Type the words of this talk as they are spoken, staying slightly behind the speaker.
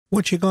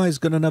What you guys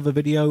got another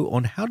video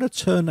on how to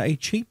turn a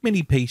cheap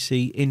mini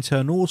PC into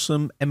an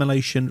awesome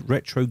emulation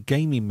retro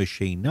gaming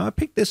machine. Now I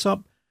picked this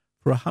up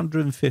for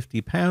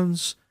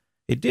 £150.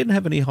 It didn't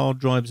have any hard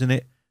drives in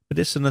it, but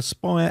it's an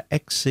Aspire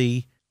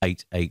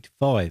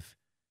XC885.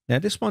 Now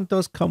this one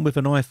does come with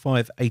an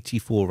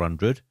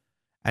i5-8400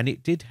 and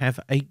it did have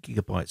 8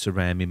 gigabytes of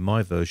RAM in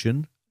my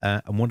version.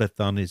 And what I've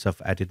done is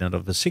I've added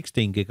another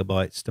 16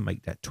 gigabytes to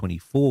make that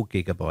 24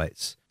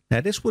 gigabytes. Now,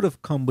 this would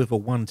have come with a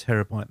 1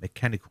 terabyte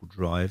mechanical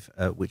drive,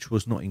 which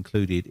was not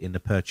included in the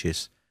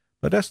purchase.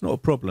 But that's not a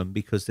problem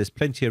because there's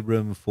plenty of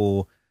room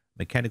for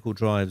mechanical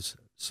drives,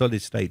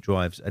 solid state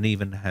drives, and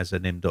even has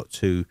an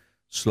M.2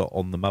 slot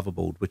on the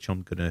motherboard, which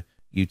I'm going to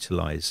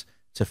utilize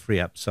to free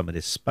up some of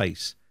this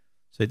space.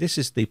 So this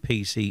is the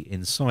PC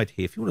inside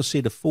here. If you want to see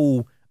the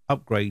full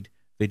upgrade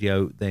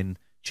video, then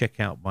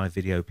check out my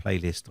video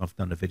playlist. I've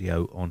done a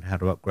video on how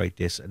to upgrade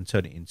this and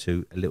turn it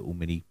into a little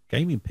mini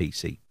gaming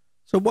PC.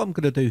 So what I'm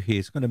going to do here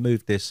is going to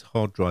move this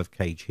hard drive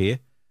cage here.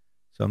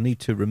 So I need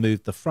to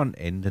remove the front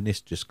end and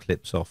this just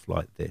clips off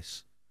like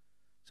this.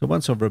 So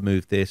once I've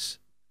removed this,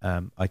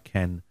 I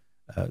can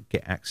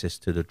get access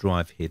to the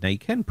drive here. Now you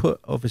can put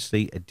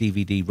obviously a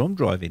DVD-ROM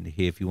drive in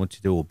here if you want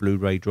to do, or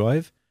Blu-ray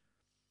drive.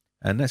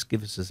 And that's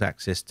gives us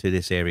access to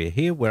this area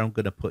here where I'm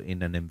going to put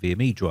in an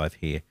NVMe drive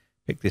here.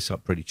 Pick this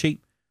up pretty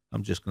cheap.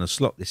 I'm just going to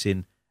slot this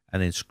in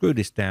and then screw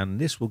this down.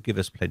 And this will give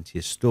us plenty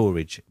of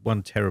storage,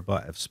 1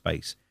 terabyte of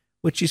space,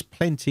 which is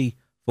plenty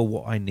for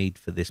what I need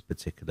for this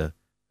particular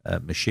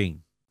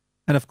machine.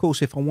 And of course,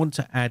 if I want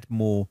to add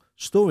more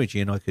storage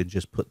in, I could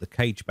just put the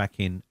cage back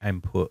in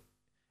and put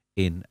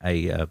in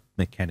a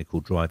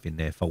mechanical drive in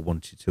there if I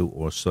wanted to,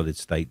 or a solid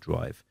state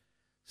drive.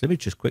 So let me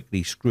just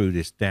quickly screw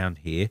this down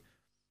here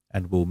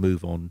and we'll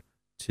move on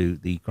to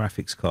the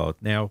graphics card.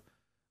 Now,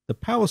 the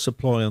power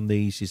supply on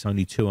these is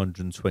only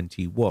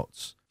 220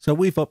 watts. So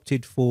we've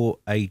opted for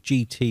a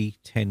GT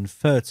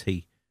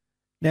 1030.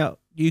 Now,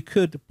 you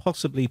could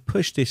possibly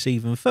push this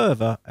even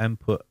further and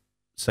put,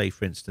 say,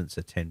 for instance,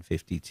 a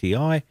 1050 Ti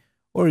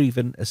or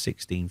even a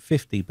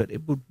 1650, but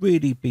it would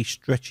really be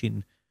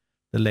stretching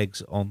the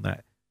legs on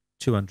that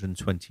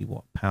 220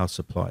 watt power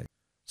supply.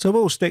 So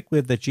we'll stick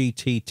with the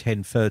GT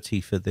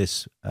 1030 for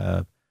this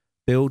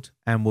build,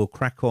 and we'll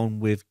crack on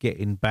with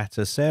getting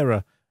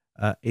Batocera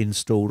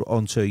installed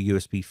onto a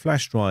USB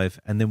flash drive,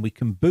 and then we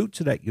can boot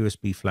to that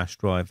USB flash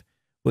drive,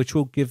 which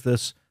will give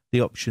us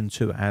the option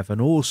to have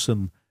an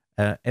awesome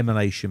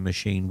emulation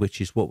machine,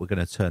 which is what we're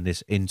going to turn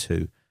this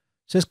into.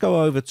 So let's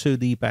go over to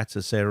the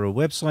Batocera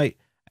website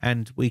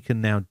and we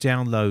can now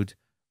download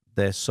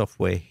their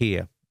software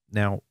here.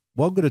 Now,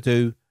 what I'm going to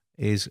do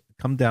is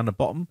come down the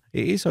bottom.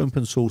 It is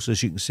open source,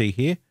 as you can see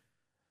here.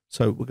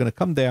 So we're going to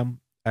come down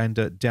and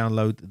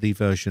download the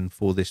version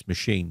for this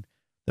machine.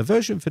 The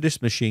version for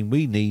this machine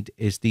we need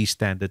is the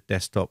standard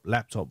desktop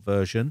laptop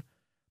version,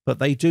 but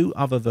they do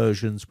other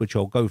versions, which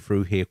I'll go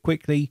through here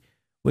quickly,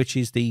 which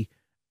is the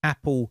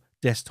Apple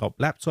desktop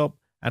laptop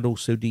and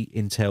also the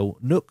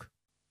Intel NUC.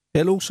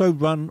 It'll also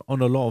run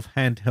on a lot of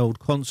handheld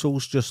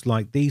consoles just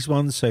like these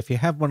ones. So if you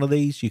have one of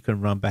these, you can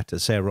run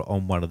Batocera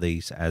on one of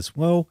these as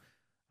well.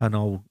 And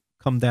I'll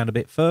come down a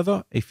bit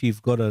further. If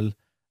you've got a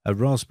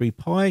Raspberry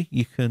Pi,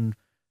 you can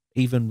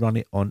even run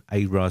it on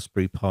a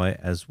Raspberry Pi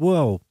as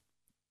well.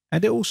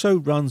 And it also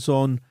runs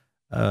on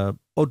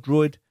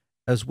Odroid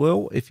as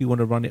well if you want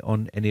to run it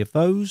on any of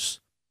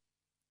those.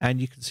 And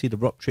you can see the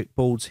Roptrick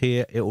boards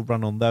here. It will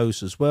run on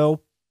those as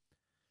well.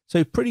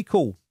 So pretty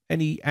cool.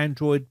 Any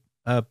Android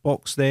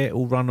box there, it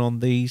will run on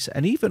these.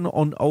 And even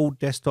on old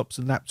desktops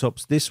and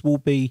laptops, this will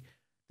be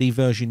the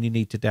version you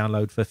need to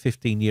download for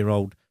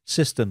 15-year-old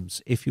systems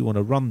if you want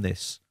to run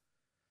this.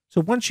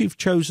 So once you've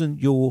chosen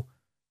your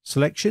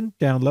selection,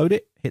 download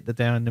it, hit the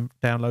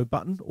download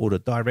button or the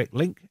direct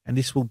link, and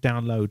this will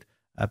download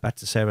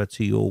Batocera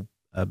to your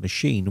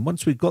machine. And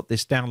once we've got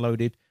this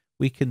downloaded,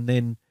 we can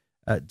then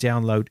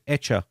download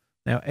Etcher.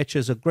 Now, Etcher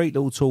is a great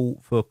little tool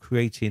for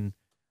creating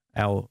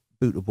our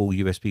bootable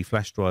USB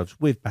flash drives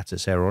with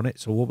Batocera on it.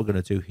 So what we're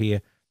going to do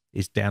here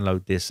is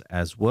download this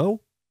as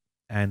well.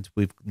 And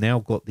we've now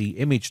got the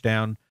image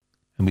down,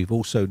 and we've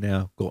also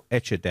now got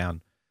Etcher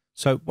down.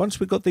 So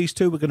once we've got these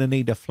two, we're going to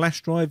need a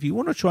flash drive. You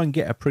want to try and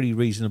get a pretty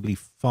reasonably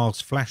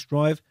fast flash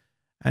drive.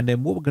 And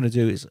then what we're going to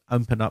do is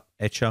open up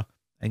Etcher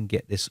and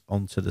get this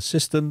onto the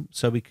system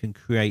so we can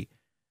create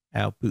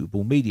our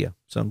bootable media.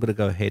 So I'm going to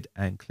go ahead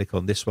and click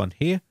on this one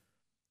here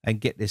and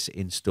get this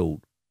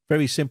installed.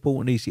 Very simple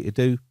and easy to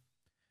do.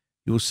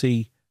 You'll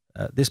see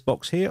this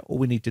box here. All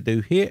we need to do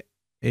here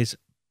is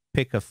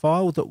pick a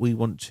file that we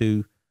want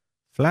to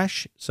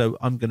flash. So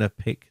I'm going to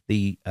pick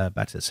the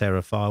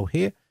Batocera file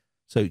here.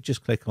 So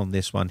just click on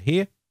this one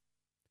here.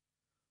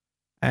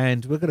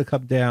 And we're going to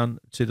come down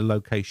to the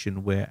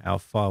location where our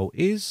file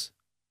is.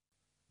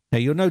 Now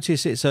you'll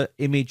notice it's an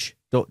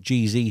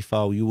image.gz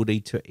file. You will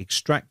need to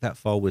extract that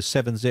file with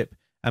 7-zip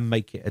and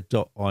make it a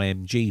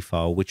 .img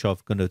file, which I'm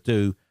going to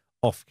do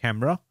off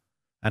camera.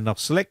 And I'll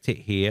select it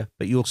here,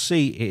 but you'll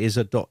see it is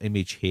a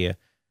 .image here.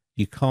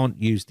 You can't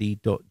use the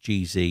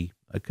 .gz,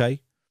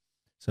 okay?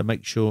 So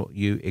make sure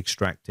you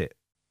extract it.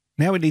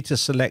 Now we need to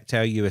select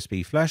our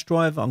USB flash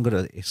drive. I'm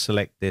going to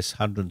select this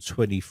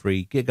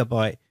 123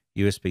 gigabyte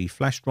USB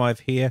flash drive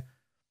here.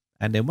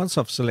 And then once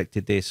I've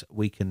selected this,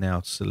 we can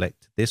now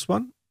select this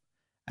one.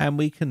 And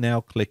we can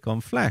now click on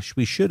flash.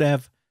 We should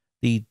have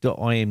the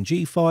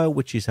 .img file,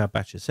 which is our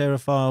Batocera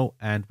file.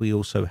 And we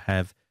also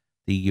have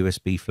the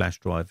USB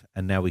flash drive.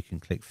 And now we can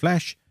click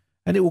flash.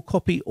 And it will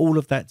copy all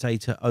of that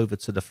data over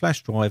to the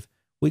flash drive,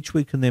 which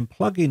we can then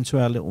plug into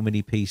our little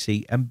mini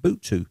PC and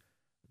boot to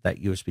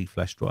that USB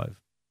flash drive.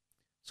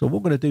 So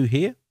what we're going to do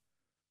here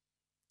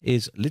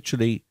is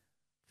literally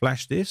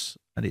flash this,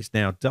 and it's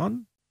now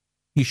done.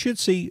 You should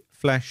see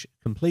flash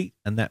complete,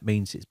 and that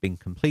means it's been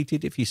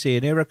completed. If you see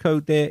an error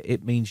code there,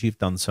 it means you've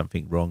done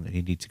something wrong and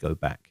you need to go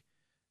back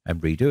and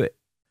redo it.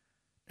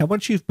 Now,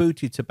 once you've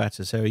booted to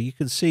Batocera, you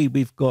can see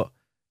we've got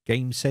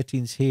game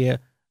settings here,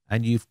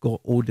 and you've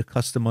got all the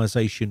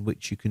customization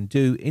which you can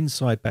do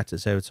inside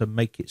Batocera to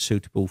make it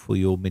suitable for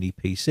your mini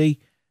PC.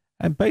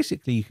 And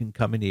basically, you can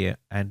come in here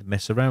and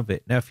mess around with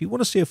it. Now, if you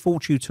want to see a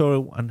full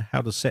tutorial on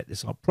how to set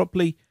this up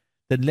properly,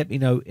 then let me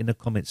know in the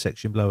comment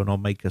section below, and I'll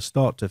make a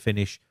start to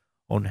finish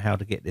on how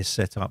to get this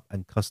set up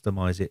and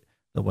customize it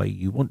the way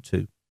you want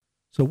to.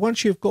 So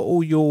once you've got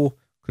all your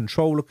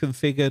controller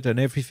configured and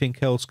everything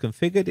else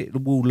configured,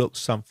 it will look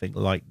something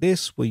like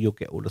this, where you'll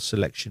get all the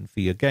selection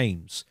for your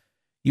games.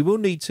 You will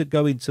need to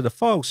go into the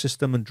file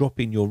system and drop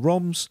in your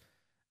ROMs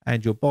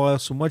and your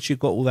BIOS. And once you've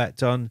got all that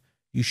done,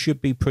 you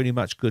should be pretty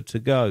much good to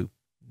go.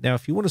 Now,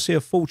 if you want to see a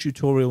full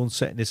tutorial on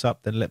setting this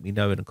up, then let me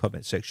know in the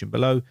comment section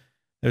below.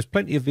 There's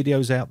plenty of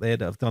videos out there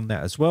that have done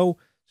that as well,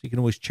 so you can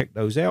always check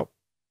those out.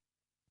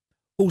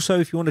 Also,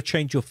 if you want to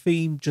change your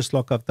theme, just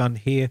like I've done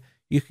here,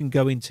 you can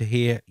go into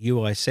here,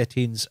 UI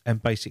settings,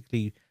 and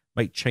basically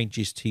make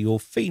changes to your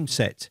theme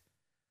set.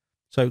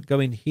 So go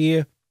in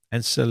here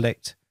and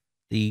select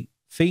the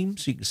theme.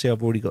 So you can see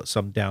I've already got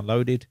some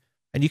downloaded.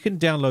 And you can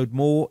download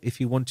more if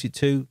you wanted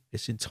to.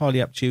 It's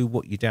entirely up to you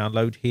what you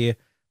download here.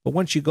 But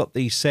once you've got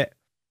these set,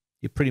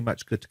 you're pretty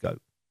much good to go.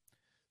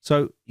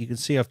 So you can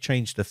see I've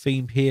changed the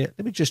theme here.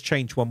 Let me just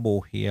change one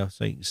more here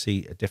so you can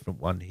see a different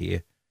one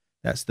here.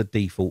 That's the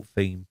default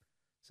theme.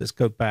 So let's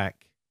go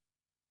back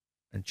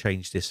and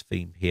change this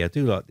theme here. I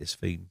do like this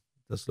theme.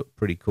 It does look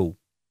pretty cool.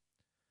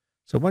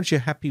 So once you're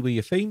happy with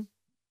your theme,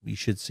 you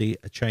should see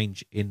a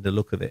change in the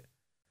look of it.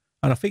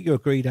 And I think you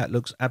agree that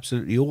looks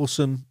absolutely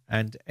awesome.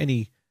 And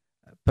any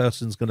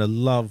person's going to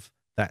love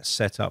that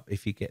setup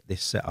if you get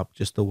this set up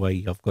just the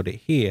way I've got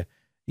it here.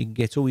 You can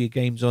get all your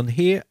games on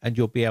here, and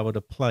you'll be able to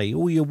play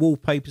all your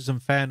wallpapers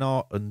and fan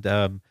art and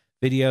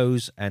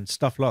videos and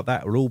stuff like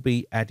that will all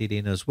be added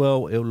in as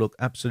well. It'll look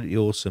absolutely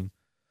awesome.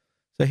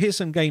 So here's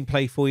some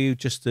gameplay for you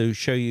just to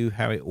show you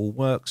how it all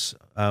works.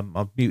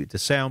 I've muted the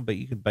sound, but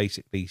you can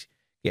basically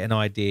get an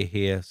idea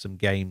here, some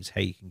games,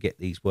 how you can get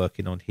these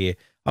working on here.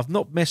 I've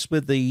not messed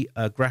with the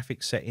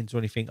graphics settings or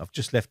anything. I've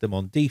just left them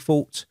on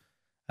default.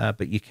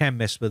 But you can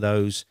mess with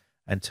those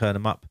and turn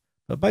them up.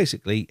 But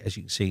basically, as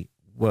you can see,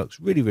 works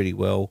really, really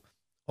well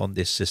on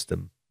this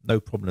system. No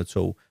problem at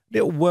all.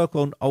 It'll work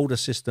on older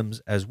systems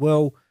as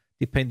well,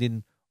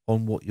 depending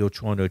on what you're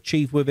trying to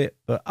achieve with it.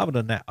 But other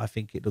than that, I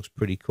think it looks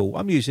pretty cool.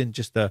 I'm using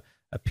just a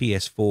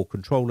PS4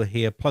 controller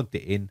here, plugged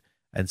it in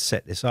and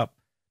set this up.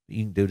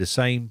 You can do the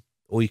same,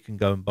 or you can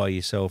go and buy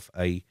yourself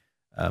a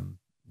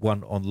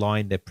one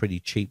online. They're pretty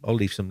cheap. I'll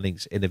leave some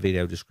links in the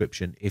video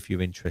description if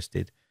you're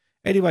interested.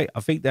 Anyway, I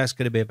think that's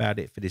going to be about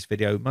it for this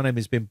video. My name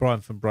has been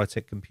Brian from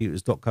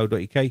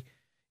briteccomputers.co.uk.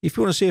 If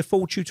you want to see a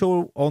full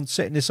tutorial on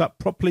setting this up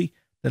properly,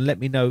 then let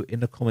me know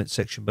in the comment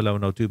section below,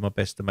 and I'll do my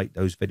best to make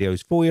those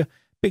videos for you.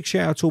 Big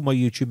shout out to all my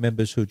YouTube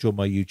members who joined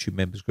my YouTube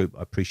members group.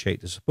 I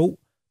appreciate the support.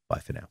 Bye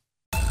for now.